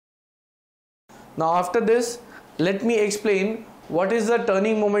Now after this, let me explain what is the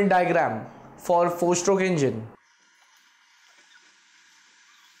turning moment diagram for 4-stroke engine.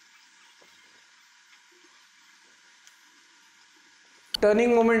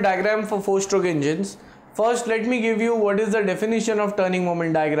 Turning moment diagram for 4-stroke engines. First, let me give you what is the definition of turning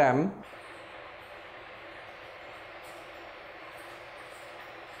moment diagram.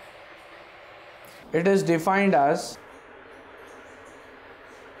 It is defined as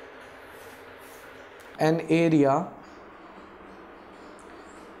an area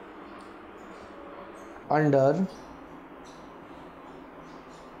under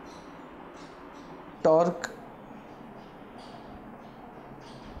torque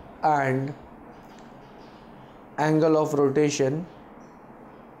and angle of rotation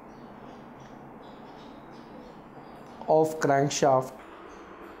of crankshaft,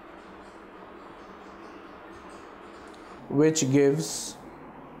 which gives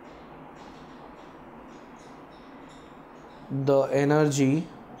the energy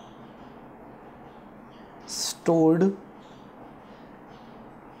stored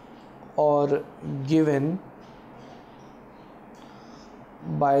or given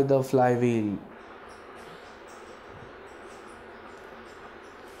by the flywheel.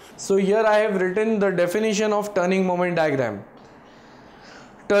 So here I have written the definition of turning moment diagram.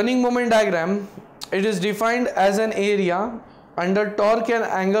 Turning moment diagram, it is defined as an area under torque and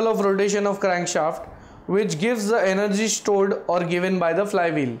angle of rotation of crankshaft which gives the energy stored or given by the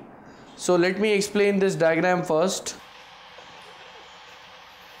flywheel. So let me explain this diagram first.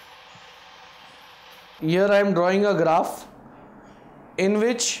 Here I am drawing a graph in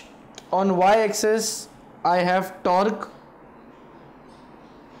which on y-axis I have torque,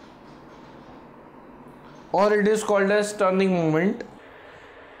 or it is called as turning moment.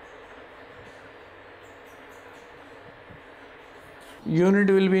 Unit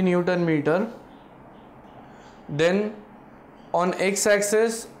will be Newton meter. Then on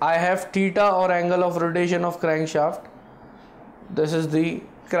x-axis I have theta or angle of rotation of crankshaft. This is the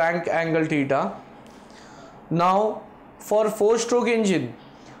crank angle theta. Now for 4-stroke engine,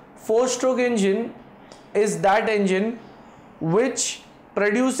 4-stroke engine is that engine which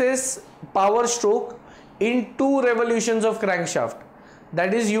produces power stroke in 2 revolutions of crankshaft.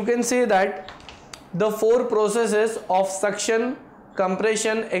 That is, you can say that the 4 processes of suction,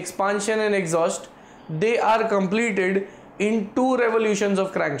 compression, expansion and exhaust, they are completed in 2 revolutions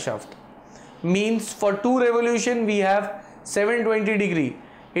of crankshaft. Means for 2 revolution we have 720 degree.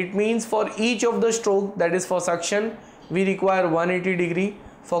 It means for each of the stroke, that is for suction we require 180 degree,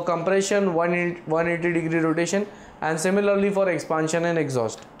 for compression 180 degree rotation, and similarly for expansion and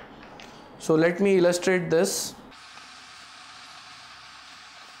exhaust. So let me illustrate this.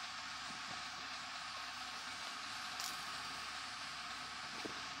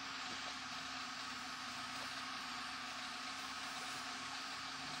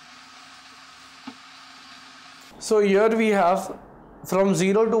 So here we have from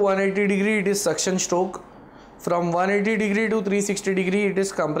 0 to 180 degree it is suction stroke, from 180 degree to 360 degree it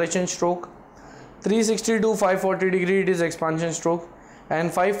is compression stroke, 360 to 540 degree it is expansion stroke, and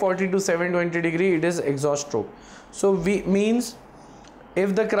 540 to 720 degree it is exhaust stroke. So means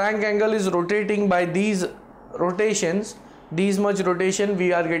if the crank angle is rotating by these rotations, these much rotation,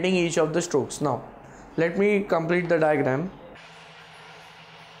 we are getting each of the strokes. Now let me complete the diagram.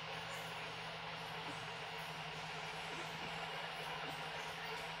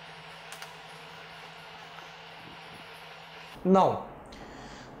 Now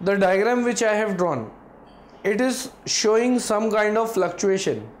the diagram which I have drawn, it is showing some kind of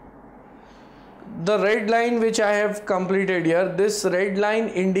fluctuation. The red line which I have completed here, this red line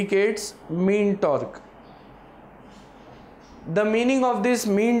indicates mean torque. The meaning of this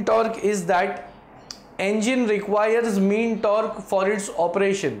mean torque is that engine requires mean torque for its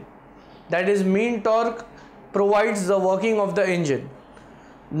operation. That is, mean torque provides the working of the engine.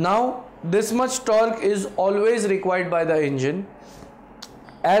 Now this much torque is always required by the engine.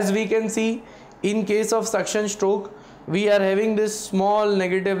 As we can see, in case of suction stroke we are having this small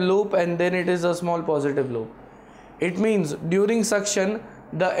negative loop and then it is a small positive loop. It means during suction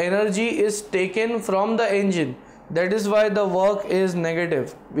the energy is taken from the engine. That is why the work is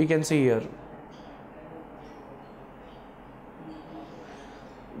negative, we can see here.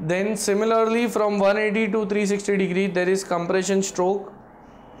 Then similarly from 180 to 360 degree there is compression stroke,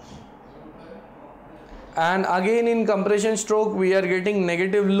 and again in compression stroke we are getting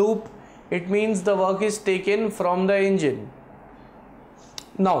negative loop. It means the work is taken from the engine.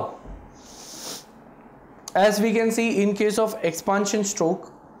 Now as we can see, in case of expansion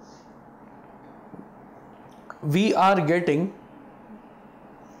stroke we are getting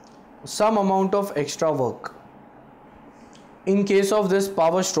some amount of extra work. In case of this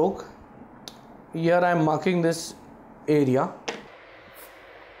power stroke, here I am marking this area.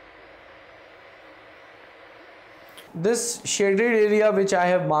 This shaded area which I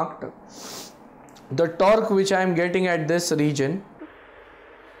have marked, the torque which I am getting at this region,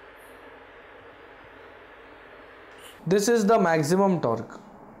 this is the maximum torque.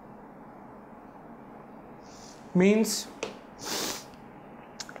 Means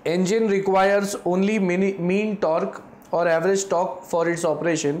engine requires only mean torque or average torque for its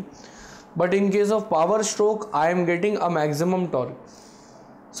operation, but in case of power stroke I am getting a maximum torque.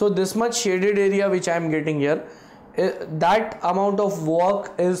 So this much shaded area which I am getting here, that amount of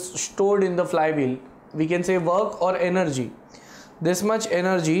work is stored in the flywheel. We can say work or energy. This much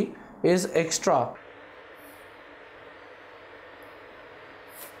energy is extra.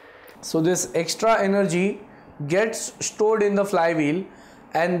 So this extra energy gets stored in the flywheel,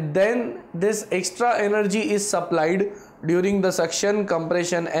 and then this extra energy is supplied during the suction,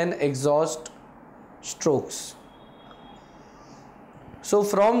 compression and exhaust strokes. So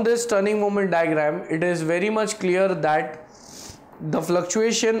from this turning moment diagram, it is very much clear that the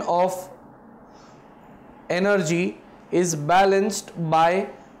fluctuation of energy is balanced by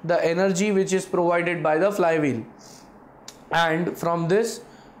the energy which is provided by the flywheel, and from this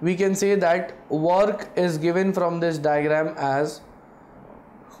we can say that work is given from this diagram as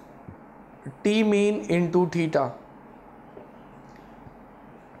T mean into theta.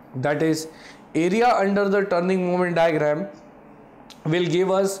 That is, area under the turning moment diagram will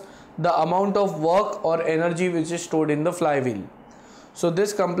give us the amount of work or energy which is stored in the flywheel. So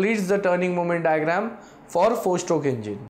this completes the turning moment diagram for 4-stroke engine.